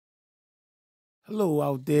Hello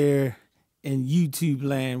out there in YouTube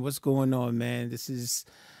land. What's going on, man? This is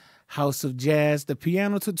House of Jazz, the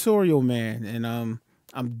piano tutorial, man. And I'm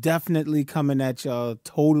definitely coming at y'all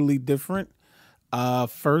totally different.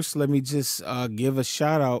 First, let me just give a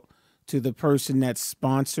shout out to the person that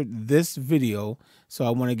sponsored this video. So I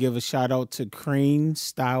want to give a shout out to Crane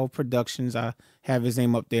Style Productions. I have his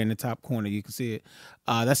name up there in the top corner. You can see it.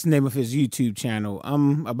 That's the name of his YouTube channel.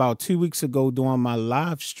 About 2 weeks ago doing my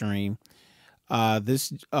live stream.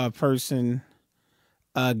 This person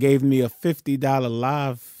gave me a $50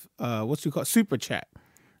 live, super chat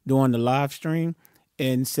during the live stream,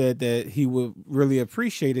 and said that he would really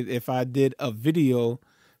appreciate it if I did a video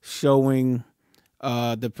showing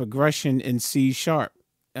the progression in C sharp,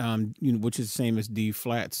 which is the same as D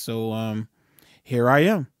flat. So here I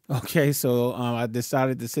am. Okay, so I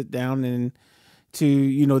decided to sit down and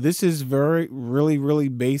this is really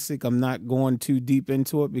basic. I'm not going too deep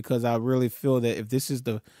into it because I really feel that if this is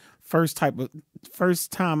the first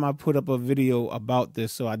time I put up a video about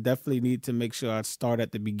this, so I definitely need to make sure I start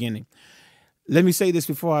at the beginning. Let me say this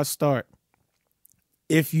before I start.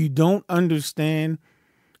 If you don't understand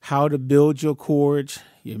how to build your chords,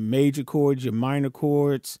 your major chords, your minor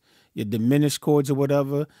chords, your diminished chords or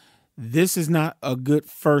whatever, this is not a good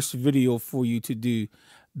first video for you to do.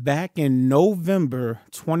 Back in November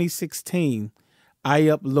 2016, I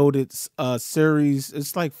uploaded a series.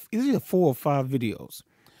 It's like either 4 or 5 videos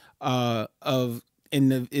and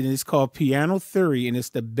it's called Piano Theory, and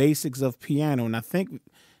it's the basics of piano. And I think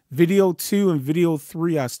video 2 and video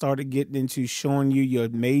 3, I started getting into showing you your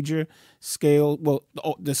major scale,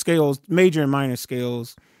 the scales, major and minor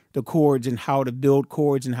scales, the chords, and how to build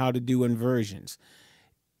chords and how to do inversions.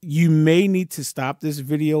 You may need to stop this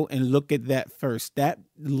video and look at that first. That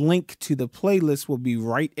link to the playlist will be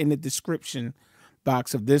right in the description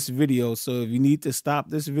box of this video. So if you need to stop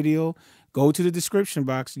this video, go to the description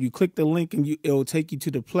box, you click the link, and it'll take you to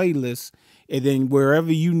the playlist. And then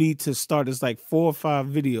wherever you need to start, it's like 4 or 5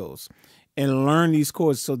 videos, and learn these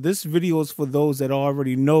chords. So this video is for those that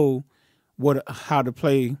already know how to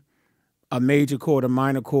play a major chord, a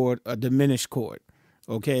minor chord, a diminished chord.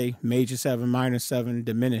 Okay, major 7, minor 7,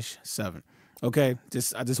 diminished 7. Okay,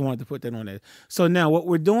 I just wanted to put that on there. So now what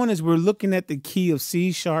we're doing is we're looking at the key of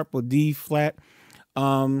C sharp or D flat.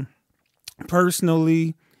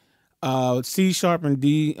 Personally, C sharp and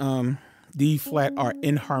D flat are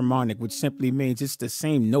inharmonic, which simply means it's the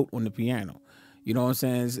same note on the piano. You know what I'm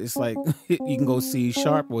saying? It's like you can go C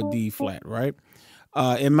sharp or D flat, right?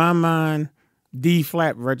 In my mind, D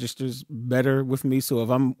flat registers better with me. So if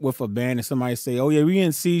I'm with a band and somebody say, "Oh yeah, we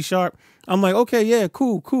in C sharp," I'm like, "Okay, yeah,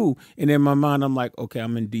 cool." And in my mind, I'm like, "Okay,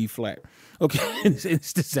 I'm in D flat." Okay, it's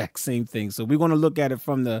the exact same thing. So we're going to look at it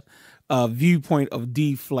from the viewpoint of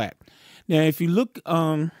D flat. Now, if you look,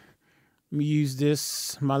 let me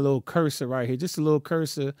use my little cursor right here, just a little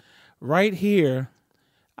cursor right here.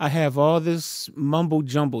 I have all this mumbo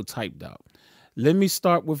jumbo typed out. Let me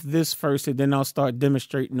start with this first, and then I'll start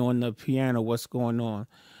demonstrating on the piano what's going on.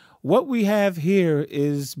 What we have here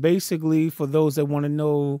is basically, for those that want to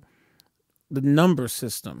know the number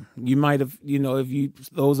system. You might have,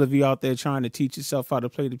 those of you out there trying to teach yourself how to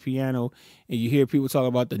play the piano, and you hear people talk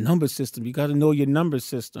about the number system, you got to know your number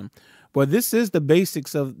system. Well, this is the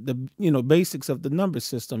basics of the number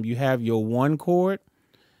system. You have your 1 chord,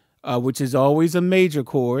 which is always a major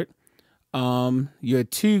chord. Your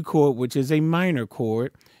 2 chord, which is a minor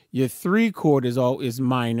chord. Your 3 chord is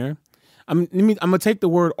minor. I'm gonna take the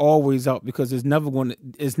word always out because it's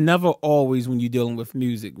never always when you're dealing with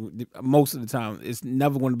music. Most of the time, it's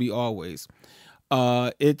never going to be always.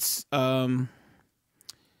 It's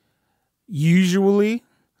usually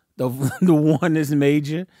the 1 is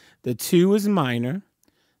major, the 2 is minor,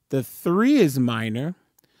 the 3 is minor,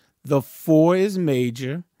 the 4 is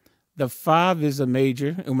major. The 5 is a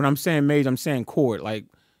major, and when I'm saying major, I'm saying chord, like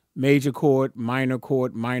major chord, minor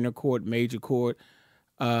chord, major chord,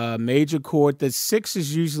 major chord. The 6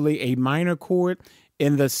 is usually a minor chord,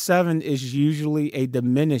 and the 7 is usually a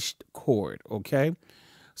diminished chord, okay?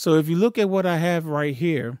 So if you look at what I have right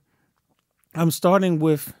here, I'm starting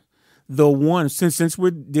with the 1. Since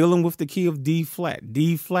we're dealing with the key of D flat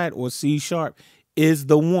or C sharp is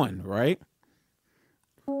the 1, right?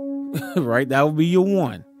 Right, that would be your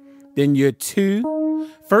 1. Then your 2.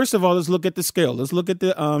 First of all, let's look at the scale. Let's look at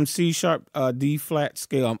the C sharp D flat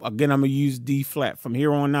scale. Again, I'm gonna use D flat. From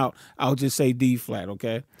here on out, I'll just say D flat,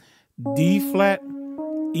 okay? D flat,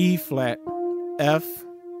 E flat, F,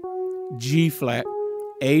 G flat,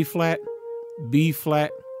 A flat, B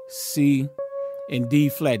flat, C, and D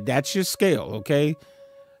flat. That's your scale, okay?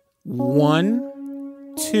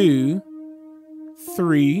 1, 2,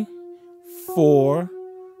 3, 4,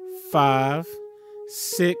 5,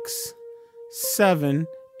 6, 7,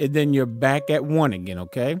 and then you're back at 1 again,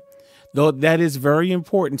 okay? Though that is very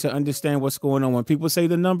important to understand what's going on. When people say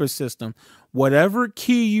the number system, whatever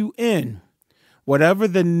key you in, whatever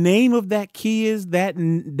the name of that key is, that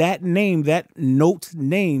name, that note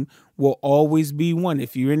name will always be 1.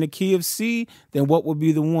 If you're in the key of C, then what would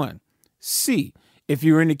be the 1? C. If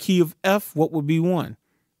you're in the key of F, what would be 1?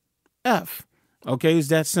 F. Okay, it's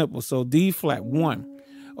that simple. So D flat, 1.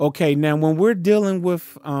 Okay, now when we're dealing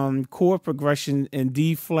with chord progression in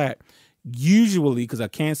D flat, usually, because I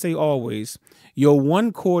can't say always, your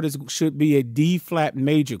 1 chord should be a D flat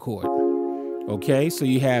major chord. Okay, so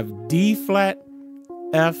you have D flat,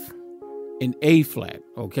 F, and A flat.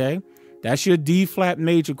 Okay, that's your D flat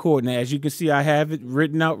major chord. Now, as you can see, I have it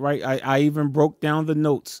written out right. I even broke down the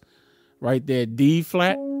notes right there. D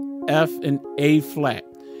flat, F, and A flat.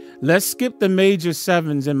 Let's skip the major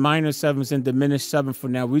 7s and minor 7s and diminished 7 for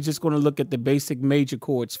now. We're just going to look at the basic major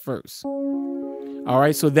chords first. All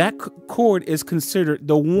right, so that chord is considered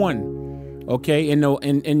the 1. Okay,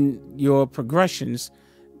 in your progressions,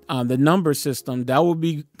 the number system, that will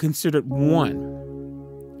be considered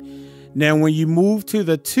 1. Now, when you move to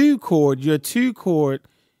the 2 chord, your 2 chord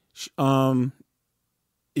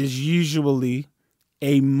is usually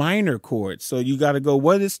a minor chord. So you got to go,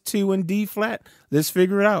 what is 2 in D flat? Let's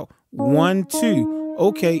figure it out. 1, 2.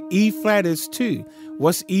 Okay, E flat is 2.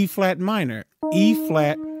 What's E flat minor? E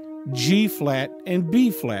flat, G flat, and B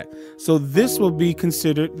flat. So this will be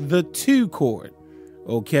considered the 2 chord.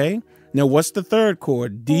 Okay, now what's the 3rd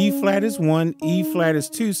chord? D flat is 1, E flat is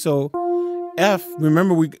 2. So F,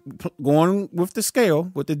 remember we going with the scale,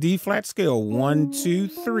 with the D flat scale, 1, 2,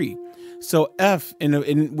 3. So F, and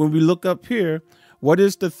when we look up here, what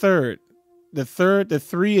is the 3rd? The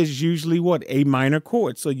 3 is usually what? A minor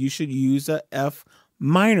chord. So you should use a F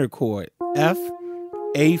minor chord. F,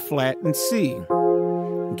 A flat, and C.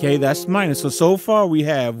 Okay, that's minor. So far we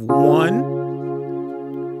have 1,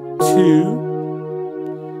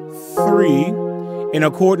 2, 3. And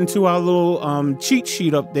according to our little cheat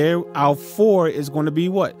sheet up there, our 4 is going to be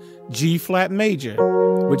what? G flat major,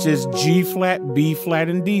 which is G flat, B flat,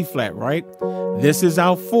 and D flat, right? This is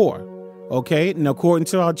our 4. Okay, and according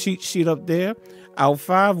to our cheat sheet up there, our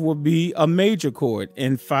 5 will be a major chord,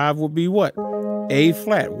 and 5 will be what? A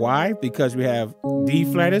flat. Why? Because we have D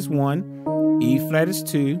flat is 1, E flat is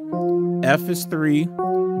 2, F is 3,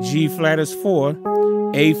 G flat is 4,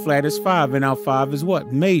 A flat is 5, and our 5 is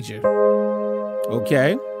what? Major.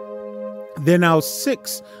 Okay. Then our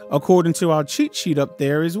 6, according to our cheat sheet up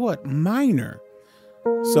there, is what? Minor.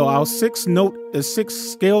 So our 6th note, the 6th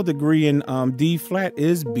scale degree in D flat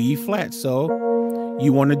is B flat. So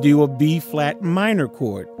you want to do a B flat minor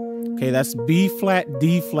chord. Okay, that's B flat,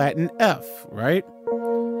 D flat, and F, right?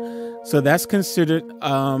 So that's considered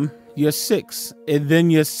your 6. And then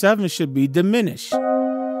your 7 should be diminished.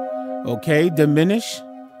 Okay, diminished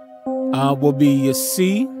will be your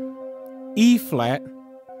C, E flat,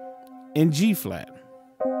 and G flat.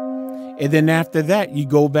 And then after that, you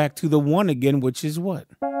go back to the 1 again, which is what?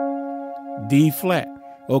 D flat.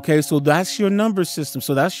 Okay, so that's your number system.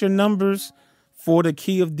 So that's your numbers for the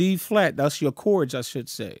key of D flat. That's your chords, I should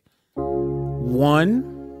say.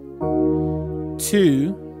 1,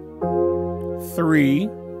 2, 3,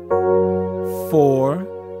 4,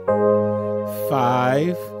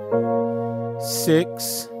 5,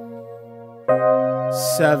 6,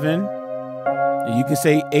 7. You can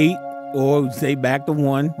say 8. Or say back to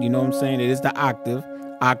 1, you know what I'm saying? It is the octave.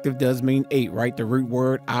 Octave does mean 8, right? The root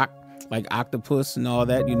word oct, like octopus and all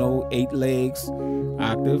that, you know, 8 legs,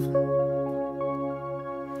 octave.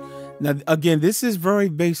 Now, again, this is very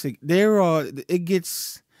basic.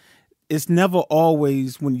 It's never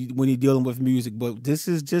always when you're dealing with music, but this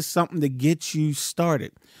is just something to get you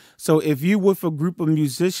started. So if you're with a group of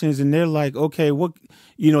musicians and they're like, okay, what,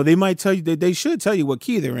 you know, they might tell you that they should tell you what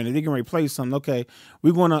key they're in, and they can replay something. Okay,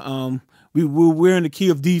 we're gonna we're in the key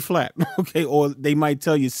of D flat. Okay, or they might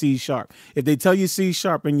tell you C sharp. If they tell you C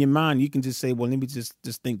sharp in your mind, you can just say, well, let me just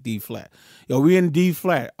think D flat. Yo, we're in D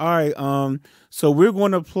flat. All right, so we're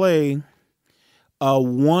gonna play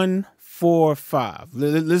 1, 4, 5.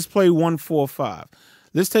 Let's play 1, 4, 5.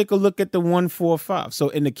 Let's take a look at the 1, 4, 5. So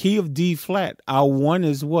in the key of D flat, our 1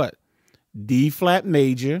 is what? D flat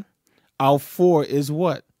major. Our 4 is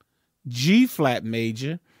what? G flat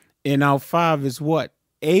major. And our 5 is what?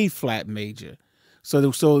 A flat major.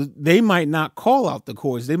 So they might not call out the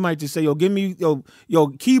chords. They might just say, yo, give me, yo,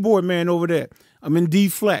 keyboard man over there, I'm in D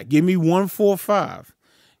flat. Give me 1, 4, 5.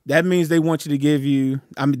 That means they want you to give you,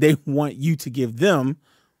 they want you to give them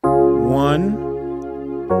 1,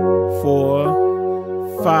 4,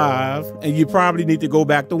 5, and you probably need to go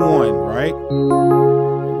back to 1, right?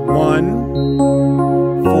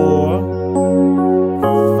 1,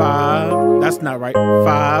 4, 5. That's not right.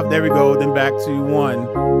 5. There we go. Then back to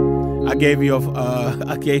 1. I gave you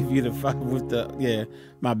the 5 with the, yeah,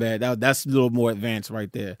 my bad. That's a little more advanced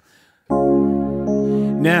right there.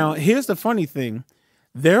 Now, here's the funny thing.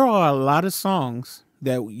 There are a lot of songs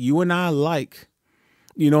that you and I like,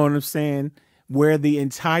 you know what I'm saying, where the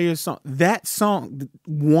entire song, that song,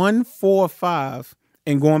 1, 4, 5,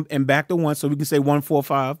 and going and back to 1, so we can say 1, 4,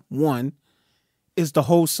 5, 1 is the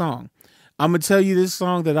whole song. I'm gonna tell you this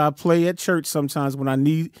song that I play at church sometimes when I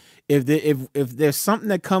need, if there's something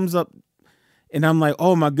that comes up and I'm like,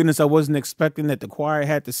 oh my goodness, I wasn't expecting that the choir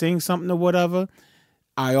had to sing something or whatever,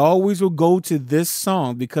 I always will go to this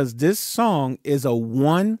song because this song is a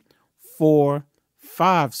 1, 4,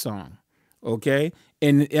 5 song. Okay.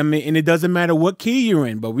 And I mean, and it doesn't matter what key you're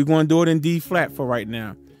in, but we're going to do it in D flat for right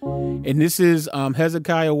now. And this is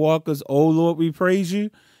Hezekiah Walker's "Oh Lord, We Praise You."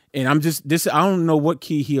 And I don't know what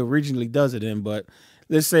key he originally does it in, but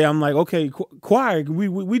let's say I'm like, okay, choir,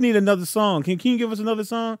 we need another song. Can you give us another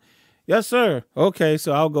song? Yes, sir. Okay.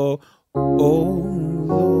 So I'll go, "Oh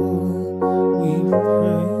Lord, we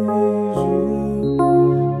praise you.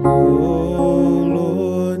 Oh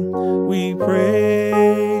Lord, we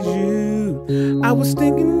praise you. I was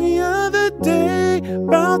thinking the other day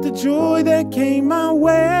about the joy that came my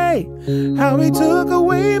way, how he took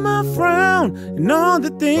away my frown and all the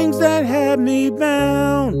things that had me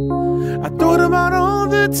bound. I thought about all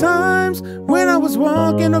the times when I was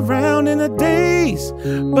walking around in a daze,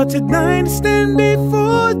 but tonight I stand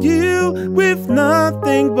before you with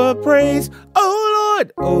nothing but praise. Oh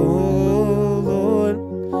Lord,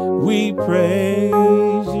 we praise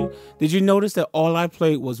you." Did you notice that all I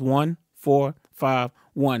played was 1, 4, 5,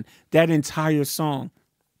 1? That entire song.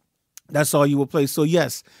 That's all you will play. So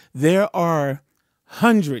yes, there are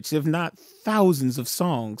hundreds, if not thousands of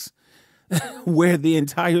songs where the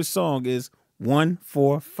entire song is 1,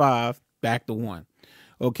 4, 5, back to 1.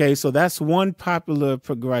 Okay, so that's one popular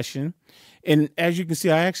progression. And as you can see,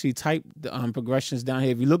 I actually typed the progressions down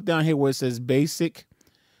here. If you look down here where it says basic,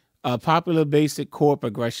 popular basic chord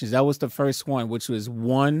progressions, that was the first one, which was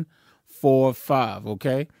 1, 4, 5.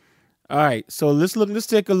 Okay. All right. So let's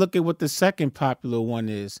take a look at what the second popular one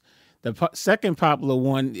is. The second popular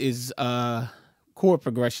one is chord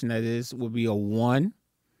progression, would be a 1,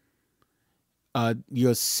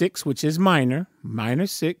 your 6, which is minor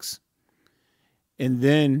 6, and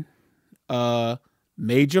then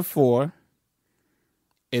major 4,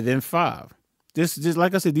 and then 5. This just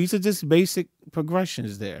like I said, these are just basic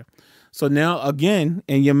progressions there. So now again,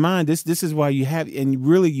 in your mind, this is why you have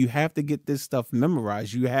to get this stuff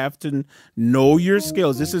memorized. You have to know your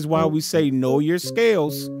scales. This is why we say know your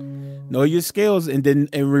scales. Know your scales, and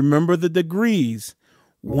remember the degrees.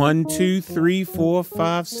 1, 2, 3, 4,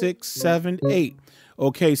 5, 6, 7, 8.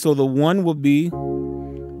 Okay, so the 1 will be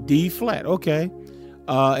D flat. Okay.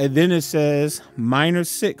 And then it says minor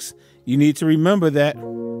 6. You need to remember that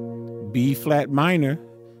B flat minor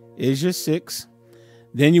is your 6.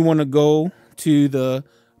 Then you want to go to the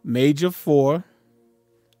major 4.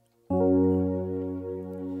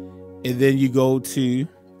 And then you go to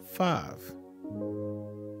 5.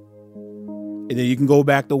 And then you can go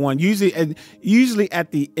back to 1. Usually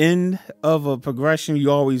at the end of a progression, you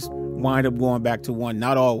always wind up going back to 1.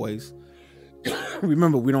 Not always.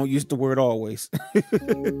 Remember, we don't use the word always.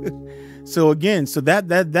 So again, so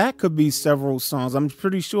that could be several songs. I'm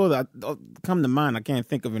pretty sure that come to mind. I can't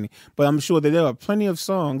think of any, but I'm sure that there are plenty of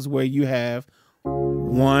songs where you have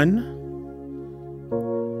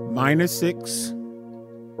 1, minor 6,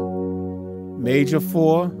 major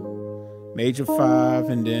 4, major 5,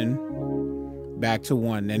 and then back to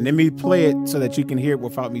 1. And let me play it so that you can hear it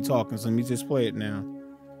without me talking. So let me just play it now.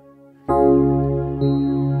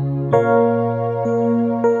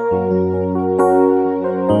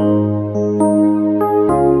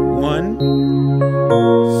 1,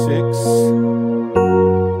 6,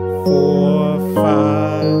 4,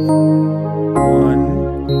 5,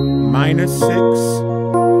 1, minor 6.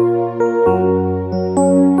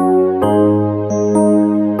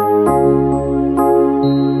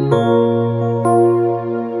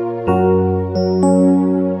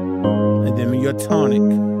 Tonic.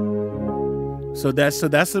 So that's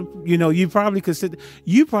a, you probably could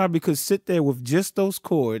sit there with just those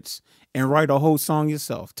chords and write a whole song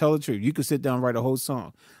yourself. Tell the truth. You could sit down and write a whole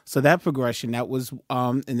song. So that progression, that was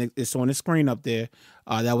and it's on the screen up there.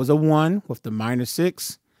 That was a 1 with the minor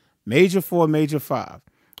 6, major 4, major 5.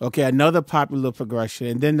 Okay, another popular progression.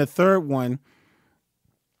 And then the third one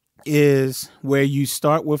is where you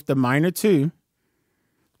start with the minor 2.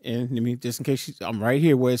 And let me, just in case I'm right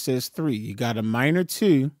here where it says 3. You got a minor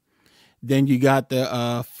 2, then you got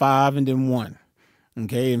the 5 and then 1.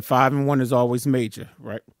 Okay, and 5 and 1 is always major,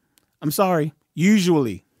 right? I'm sorry,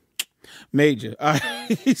 usually major. All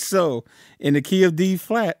right, so in the key of D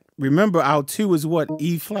flat, remember our 2 is what?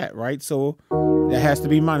 E flat, right? So that has to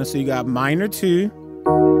be minor. So you got minor 2,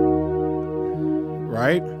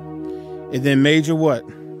 right? And then major what?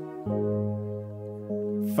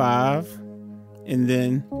 5, and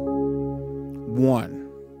then 1.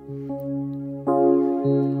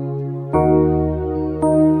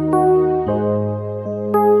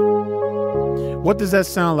 What does that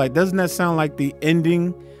sound like? Doesn't that sound like the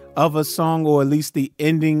ending of a song, or at least the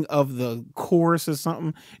ending of the chorus or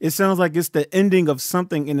something? It sounds like it's the ending of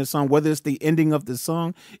something in the song. Whether it's the ending of the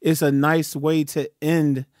song, it's a nice way to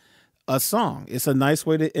end a song. It's a nice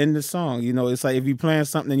way to end the song. You know, it's like if you're playing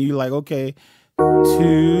something and you're like, okay,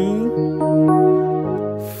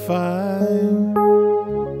 2, 5,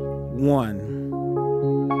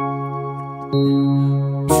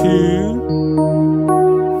 1.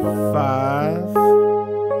 2, 5,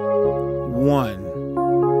 1.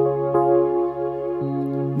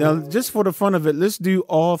 Now, just for the fun of it, let's do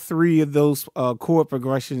all 3 of those chord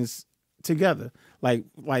progressions together. Like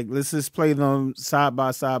let's just play them side by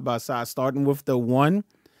side by side, starting with the 1,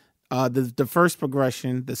 the first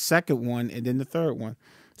progression, the second one, and then the third one.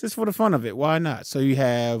 Just for the fun of it, why not? So you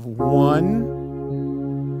have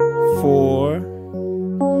 1, 4,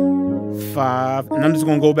 5, and I'm just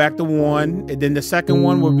gonna go back to 1, and then the second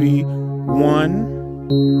one will be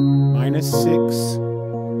 1 minus 6,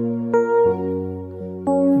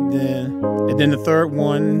 and then the third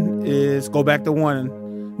one is go back to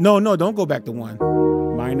 1. No, don't go back to 1.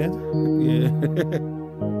 Minus, yeah.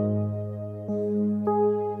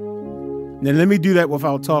 Then let me do that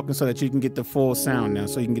without talking so that you can get the full sound now,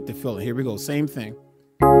 so you can get the feeling. Here we go, same thing.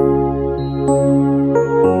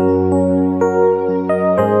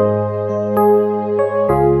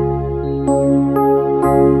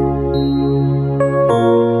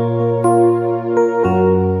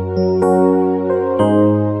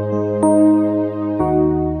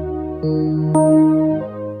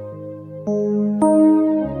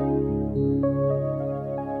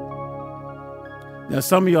 Now,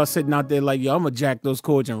 some of y'all sitting out there like, yo, I'm going to jack those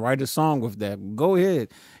chords and write a song with that. Go ahead.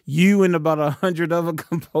 You and about 100 other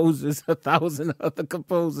composers, 1,000 other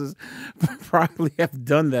composers probably have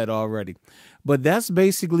done that already. But that's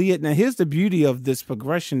basically it. Now, here's the beauty of this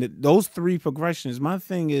progression, that those 3 progressions. My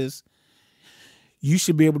thing is, you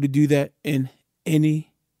should be able to do that in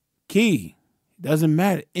any key. Doesn't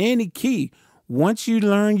matter. Any key. Once you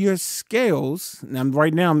learn your scales, and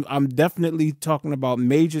right now I'm definitely talking about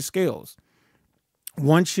major scales.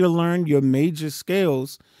 Once you learn your major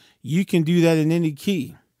scales, you can do that in any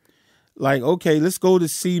key. Like, okay, let's go to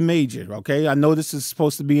C major. Okay, I know this is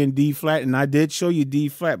supposed to be in D flat, and I did show you D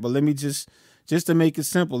flat, but let me just to make it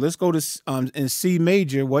simple, let's go to in C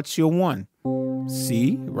major. What's your 1?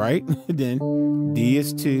 C, right? Then D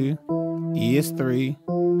is 2, E is 3,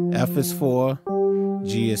 F is 4,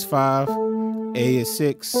 G is 5, A is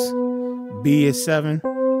 6, B is 7.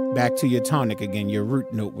 Back to your tonic again, your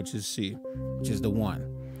root note, which is C, which is the 1.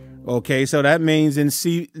 Okay, so that means in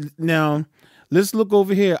C. Now, let's look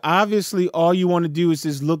over here. Obviously, all you want to do is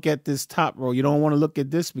just look at this top row. You don't want to look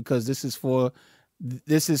at this because this is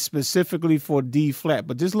specifically for D flat.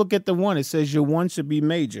 But just look at the 1. It says your 1 should be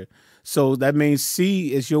major. So that means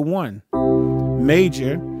C is your 1.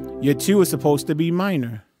 Major, your 2 is supposed to be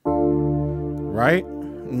minor. Right?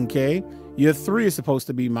 Okay. Your 3 is supposed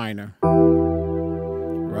to be minor.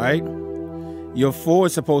 Right? Your 4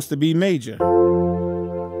 is supposed to be major.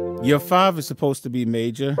 Your 5 is supposed to be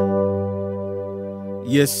major.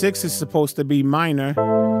 Your 6 is supposed to be minor.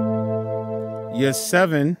 Your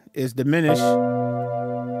 7 is diminished.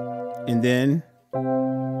 And then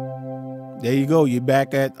there you go. You're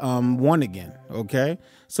back at 1 again. Okay?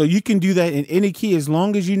 So you can do that in any key as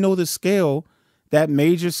long as you know the scale. That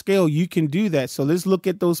major scale, you can do that. So let's look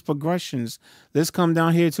at those progressions. Let's come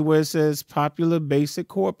down here to where it says popular basic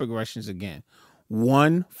chord progressions again.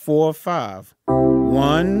 1, 4, 5.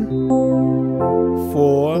 1,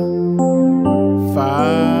 4,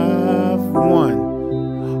 5,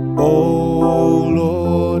 1. Oh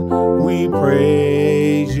Lord, we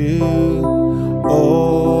praise you.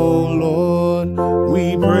 Oh Lord,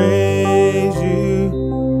 we praise you.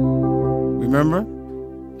 Remember?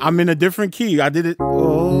 I'm in a different key. I did it.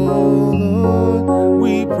 Oh Lord,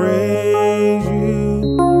 we praise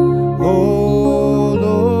you. Oh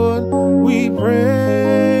Lord, we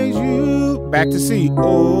praise you. Back to C.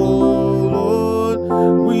 Oh Lord,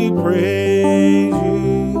 we praise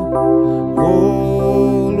you.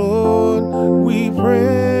 Oh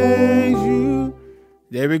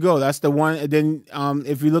There we go. That's the one. And then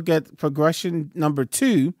if you look at progression number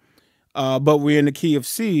 2, but we're in the key of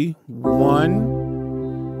C, 1,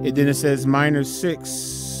 and then it says minor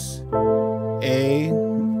 6,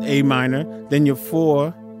 A minor, then your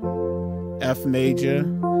 4, F major,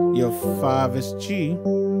 your 5 is G,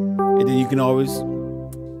 and then you can always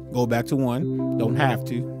go back to 1. Don't have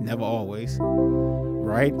to, never always,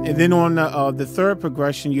 right? And then on the third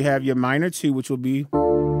progression, you have your minor 2, which will be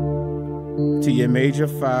to your major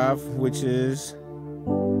 5, which is,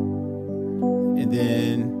 and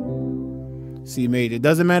then C major. It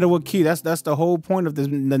doesn't matter what key. That's the whole point of the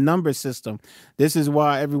number system. This is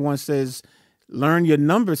why everyone says learn your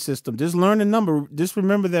number system. Just learn the number. Just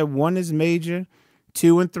remember that 1 is major,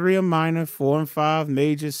 2 and 3 are minor, 4 and 5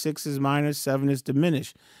 major, 6 is minor, 7 is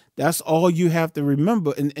diminished. That's all you have to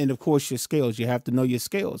remember. And of course, your scales. You have to know your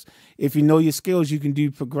scales. If you know your scales, you can do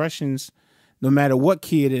progressions no matter what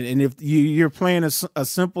key it is. And if you're playing a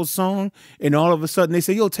simple song and all of a sudden they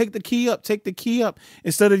say, yo, take the key up, take the key up.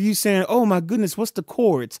 Instead of you saying, oh, my goodness, what's the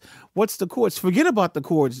chords? What's the chords? Forget about the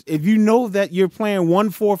chords. If you know that you're playing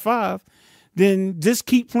 1, 4, 5, then just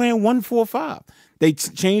keep playing 1, 4, 5. They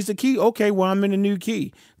changed the key. Okay, well, I'm in a new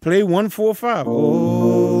key. Play 1, 4, 5. Oh,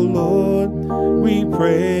 Lord, we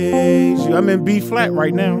praise you. I'm in B flat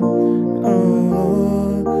right now.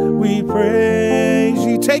 Oh, we praise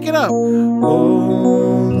you. Take it up.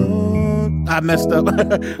 Oh, Lord. I messed up.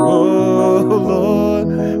 Oh, Lord,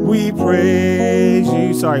 we praise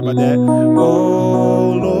you. Sorry about that.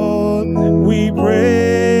 Oh, Lord, we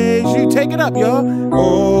praise you. Take it up, y'all.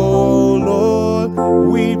 Oh, Lord,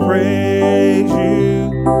 we praise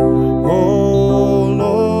you. Oh,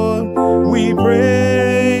 Lord, we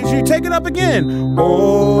praise you. Take it up again.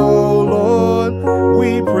 Oh, Lord,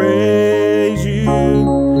 we praise you.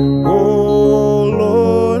 Oh,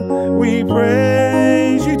 Lord, we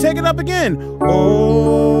praise you. Take it up again.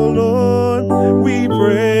 Oh, Lord, we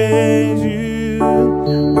praise you.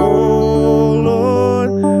 Oh,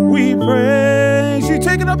 Lord, we praise you.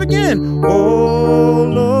 Take it up again. Oh,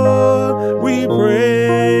 Lord, we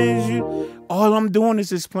praise you. All I'm doing is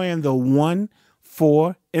just playing the 1,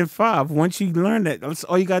 4, and 5. Once you learn that, that's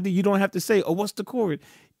all you got to do. You don't have to say, oh, what's the chord?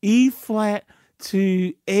 E flat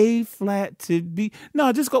to A flat to B.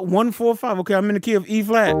 No, just go 1, 4, 5. Okay, I'm in the key of E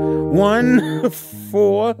flat. 1,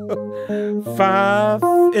 4, 5,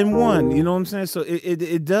 and 1. You know what I'm saying? So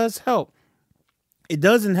it does help. It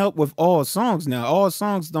doesn't help with all songs now. All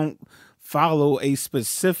songs don't follow a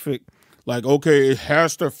specific, like, okay, it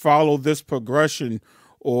has to follow this progression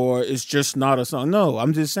or it's just not a song. No,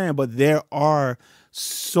 I'm just saying, but there are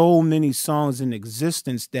so many songs in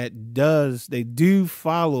existence that they do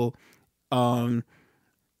follow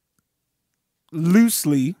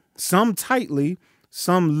loosely, some tightly,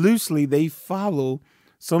 some loosely. They follow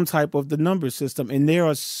some type of the number system. And there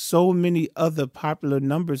are so many other popular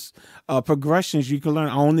numbers, progressions you can learn.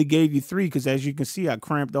 I only gave you 3 because, as you can see, I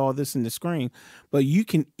cramped all this in the screen. But you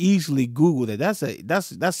can easily Google that.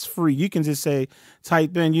 That's free. You can just say,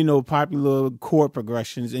 type in, you know, popular chord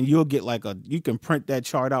progressions, and you'll get like you can print that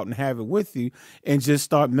chart out and have it with you and just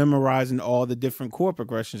start memorizing all the different chord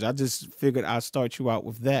progressions. I just figured I'd start you out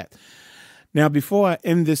with that. Now, before I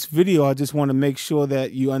end this video, I just want to make sure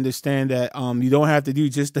that you understand that you don't have to do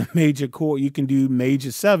just the major chord. You can do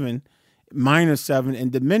major 7, minor 7,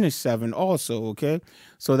 and diminished 7 also, okay?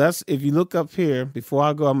 So that's, if you look up here, before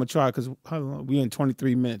I go, I'm going to try, because we're in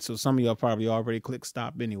 23 minutes, so some of y'all probably already click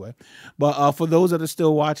stop anyway. But for those that are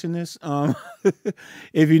still watching this,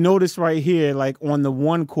 if you notice right here, like on the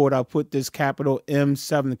 1 chord, I put this capital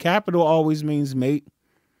M7. Capital always means mate.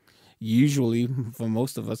 Usually, for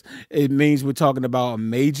most of us, it means we're talking about a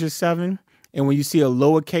major 7. And when you see a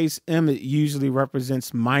lowercase m, it usually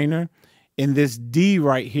represents minor. And this D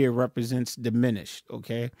right here represents diminished,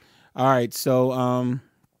 okay? All right, so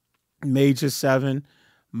major 7,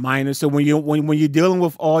 minor. So when you're dealing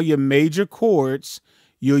with all your major chords,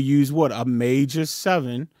 you'll use what? A major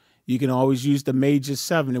 7. You can always use the major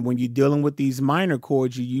 7. And when you're dealing with these minor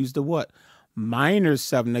chords, you use the what? Minor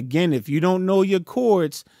 7. Again, if you don't know your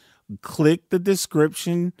chords, click the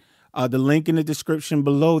description, the link in the description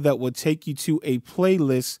below that will take you to a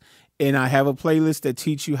playlist. And I have a playlist that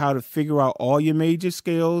teach you how to figure out all your major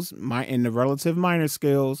scales and the relative minor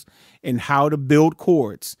scales and how to build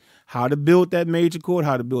chords, how to build that major chord,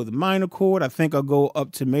 how to build the minor chord. I think I'll go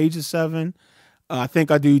up to major 7. I think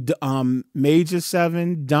I do major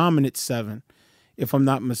 7, dominant 7, if I'm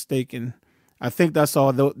not mistaken. I think that's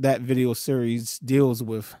all that video series deals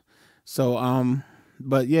with. So,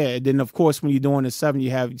 but yeah, then of course, when you're doing the 7, you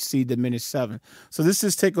have C diminished 7. So let's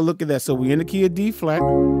just take a look at that. So we're in the key of D flat.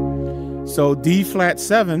 So D flat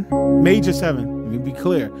 7, major 7, me be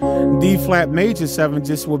clear. D flat major 7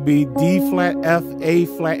 just would be D flat, F, A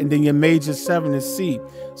flat, and then your major 7 is C.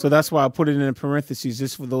 So that's why I put it in parentheses,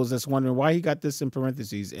 just for those that's wondering why he got this in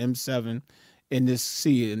parentheses, M7 in this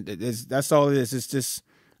C. And that's all it is. It's just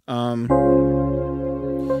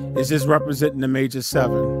representing the major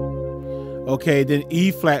 7. Okay, then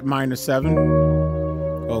E flat minor 7.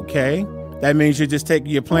 Okay, that means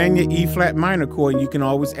you're playing your E flat minor chord, and you can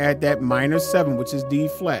always add that minor 7, which is D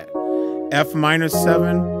flat. F minor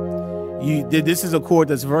 7. This is a chord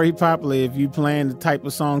that's very popular if you playing the type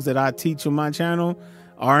of songs that I teach on my channel.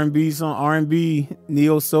 R&B song, R&B,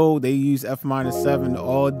 neo soul, they use F minor 7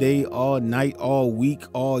 all day, all night, all week,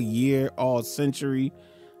 all year, all century,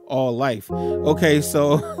 all life. Okay,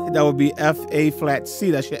 so that would be F, A flat,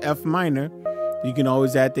 C. That's your F minor. You can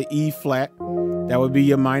always add the E flat. That would be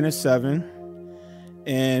your minor 7.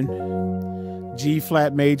 And G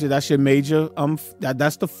flat major, that's your major.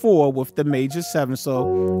 That's the 4 with the major 7.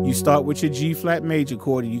 So you start with your G flat major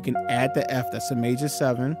chord, and you can add the F. That's a major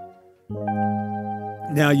 7.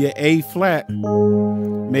 Now your A flat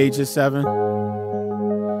major 7.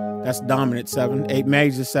 That's dominant 7. A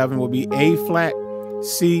major 7 will be A flat,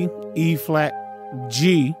 C, E flat,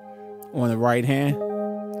 G on the right hand.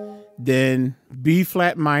 Then B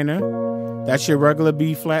flat minor. That's your regular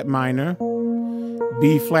B flat minor.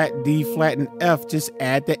 B flat, D flat, and F. Just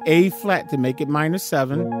add the A flat to make it minor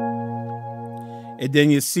 7. And then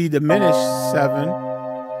your C diminished 7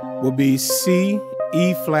 will be C,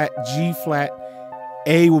 E flat, G flat.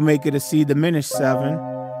 A will make it a C diminished 7.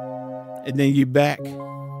 And then you back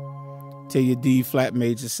to your D flat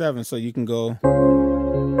major 7. So you can go.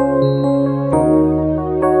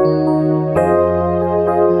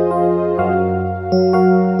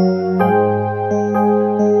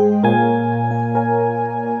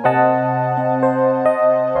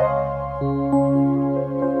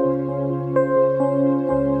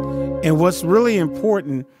 And what's really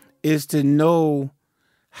important is to know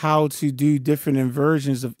how to do different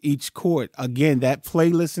inversions of each chord. Again, that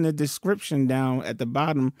playlist in the description down at the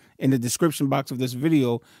bottom in the description box of this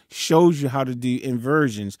video shows you how to do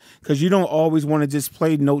inversions, because you don't always want to just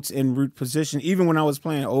play notes in root position. Even when I was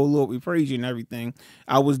playing Oh Lord We Praise You and everything,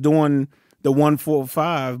 I was doing the 1, 4,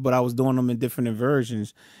 5, but I was doing them in different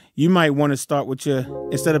inversions. You might want to start with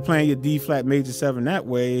instead of playing your D flat major 7 that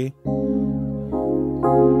way,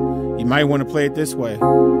 you might want to play it this way.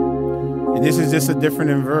 And this is just a different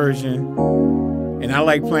inversion. And I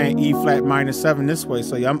like playing E flat minor 7 this way.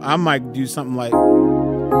 So I might do something like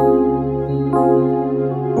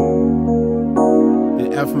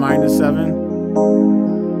the F minor 7.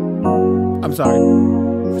 I'm sorry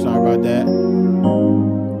about that.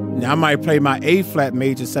 Now I might play my A flat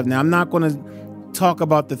major 7. Now I'm not going to talk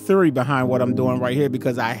about the theory behind what I'm doing right here,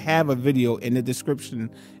 because I have a video in the description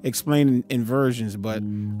explaining inversions, but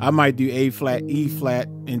I might do A flat, E flat,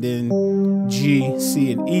 and then G,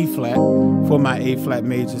 C, and E flat for my A flat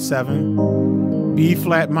major 7. B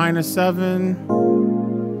flat minor 7,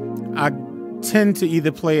 I tend to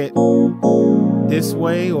either play it this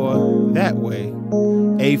way or that way.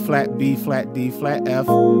 A flat, B flat, D flat, F.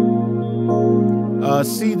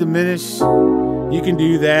 C diminished, you can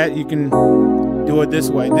do that. You can do it this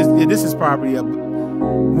way. This is probably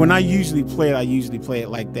when I usually play it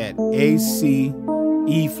like that. A, C,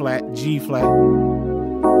 E flat, G flat.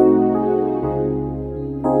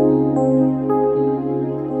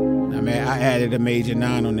 Now, man, I added a major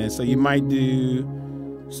 9 on there, so you might do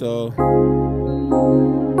so.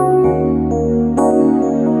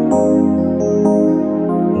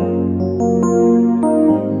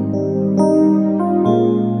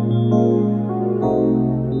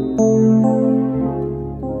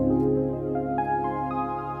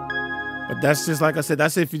 That's just like I said,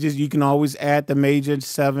 that's if you can always add the major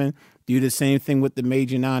 7, do the same thing with the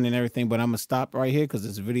major 9 and everything. But I'm going to stop right here because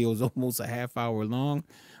this video is almost a half hour long.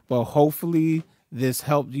 But hopefully this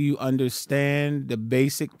helped you understand the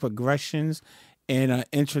basic progressions and an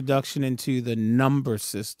introduction into the number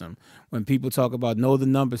system. When people talk about know the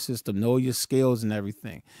number system, know your scales and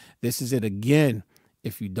everything. This is it again.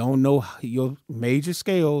 If you don't know your major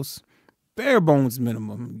scales, bare bones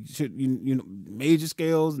minimum. You know, major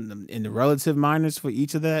scales and the relative minors for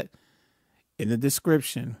each of that in the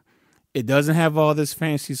description. It doesn't have all this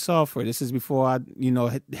fancy software. This is before I,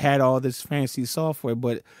 had all this fancy software,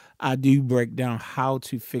 but I do break down how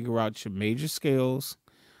to figure out your major scales,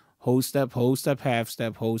 whole step, half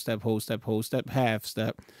step, whole step, half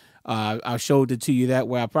step. I showed it to you that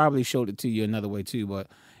way. I probably showed it to you another way too,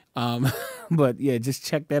 but yeah, just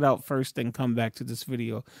check that out first and come back to this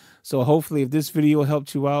video. So hopefully if this video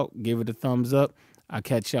helped you out, give it a thumbs up. I'll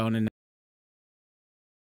catch y'all in the next.